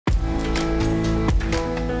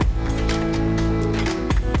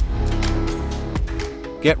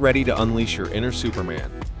Get ready to unleash your inner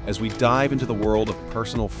Superman as we dive into the world of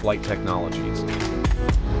personal flight technologies.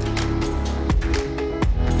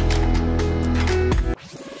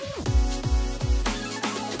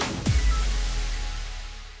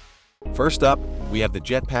 First up, we have the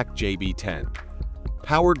JetPack JB10.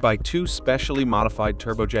 Powered by two specially modified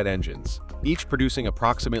turbojet engines, each producing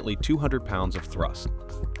approximately 200 pounds of thrust.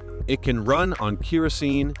 It can run on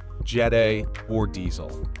kerosene, Jet A, or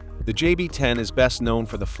diesel. The JB10 is best known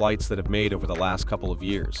for the flights that have made over the last couple of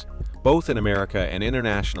years, both in America and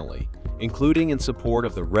internationally, including in support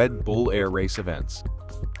of the Red Bull Air race events.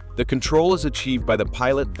 The control is achieved by the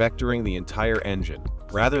pilot vectoring the entire engine,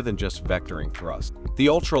 rather than just vectoring thrust. The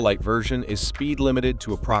ultralight version is speed limited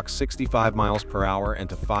to approx 65 miles per hour and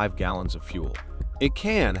to 5 gallons of fuel. It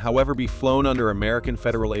can, however, be flown under American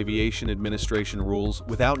Federal Aviation Administration rules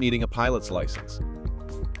without needing a pilot's license.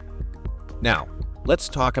 Now, let's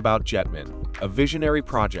talk about Jetman, a visionary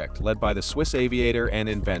project led by the Swiss aviator and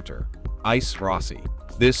inventor, Ice Rossi.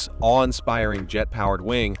 This awe-inspiring jet-powered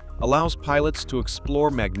wing allows pilots to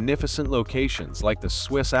explore magnificent locations like the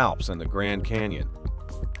Swiss Alps and the Grand Canyon.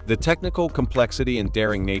 The technical complexity and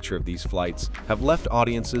daring nature of these flights have left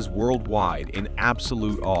audiences worldwide in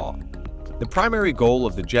absolute awe. The primary goal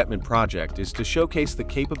of the Jetman project is to showcase the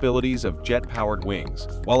capabilities of jet-powered wings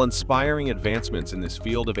while inspiring advancements in this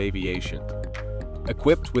field of aviation.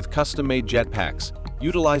 Equipped with custom-made jetpacks,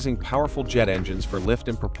 utilizing powerful jet engines for lift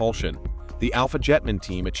and propulsion, the Alpha Jetman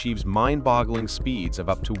team achieves mind-boggling speeds of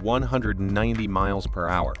up to 190 miles per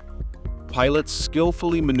hour. Pilots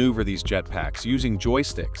skillfully maneuver these jetpacks using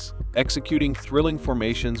joysticks, executing thrilling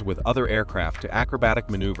formations with other aircraft to acrobatic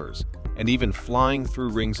maneuvers, and even flying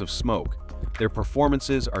through rings of smoke. Their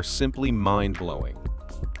performances are simply mind-blowing.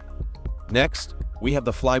 Next, we have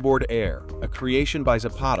the Flyboard Air, a creation by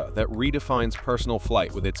Zapata that redefines personal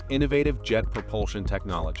flight with its innovative jet propulsion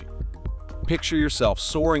technology. Picture yourself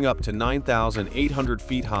soaring up to 9,800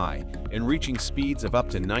 feet high and reaching speeds of up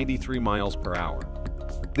to 93 miles per hour.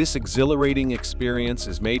 This exhilarating experience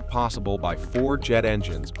is made possible by 4 jet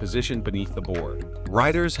engines positioned beneath the board.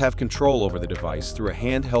 Riders have control over the device through a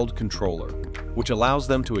handheld controller, which allows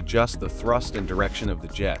them to adjust the thrust and direction of the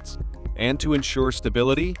jets. And to ensure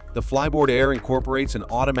stability, the Flyboard Air incorporates an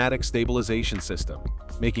automatic stabilization system,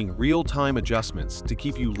 making real-time adjustments to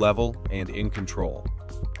keep you level and in control.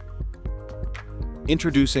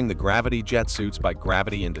 Introducing the Gravity Jet Suits by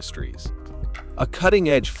Gravity Industries. A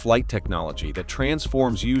cutting-edge flight technology that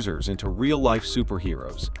transforms users into real-life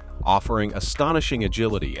superheroes, offering astonishing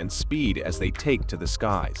agility and speed as they take to the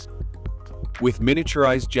skies. With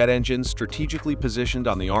miniaturized jet engines strategically positioned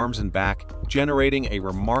on the arms and back, generating a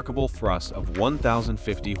remarkable thrust of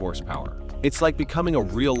 1,050 horsepower. It's like becoming a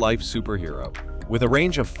real-life superhero. With a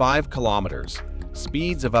range of 5 kilometers,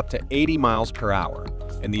 speeds of up to 80 miles per hour,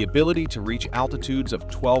 and the ability to reach altitudes of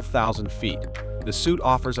 12,000 feet, the suit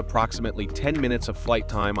offers approximately 10 minutes of flight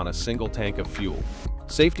time on a single tank of fuel.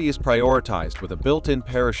 Safety is prioritized with a built-in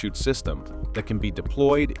parachute system that can be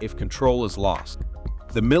deployed if control is lost.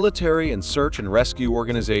 The military and search and rescue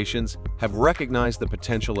organizations have recognized the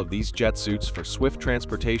potential of these jet suits for swift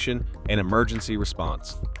transportation and emergency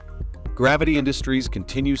response. Gravity Industries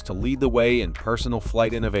continues to lead the way in personal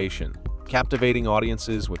flight innovation, captivating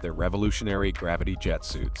audiences with their revolutionary gravity jet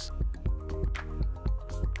suits.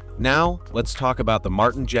 Now, let's talk about the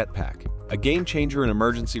Martin JetPack, a game-changer in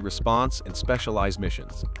emergency response and specialized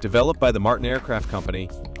missions. Developed by the Martin Aircraft Company,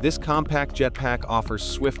 this compact jetpack offers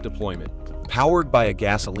swift deployment. Powered by a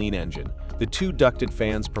gasoline engine, the 2 ducted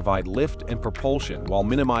fans provide lift and propulsion while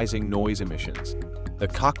minimizing noise emissions. The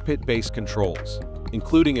cockpit-based controls,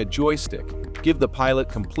 including a joystick, give the pilot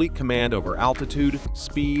complete command over altitude,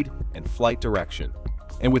 speed, and flight direction.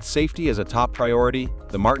 And with safety as a top priority,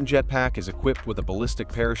 the Martin JetPack is equipped with a ballistic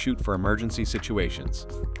parachute for emergency situations.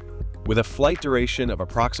 With a flight duration of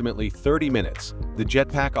approximately 30 minutes, the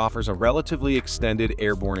jetpack offers a relatively extended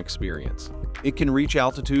airborne experience. It can reach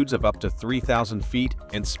altitudes of up to 3,000 feet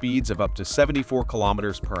and speeds of up to 74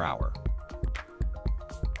 kilometers per hour.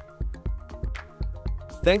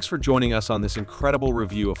 Thanks for joining us on this incredible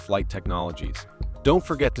review of flight technologies. Don't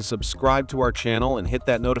forget to subscribe to our channel and hit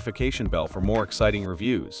that notification bell for more exciting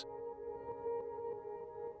reviews.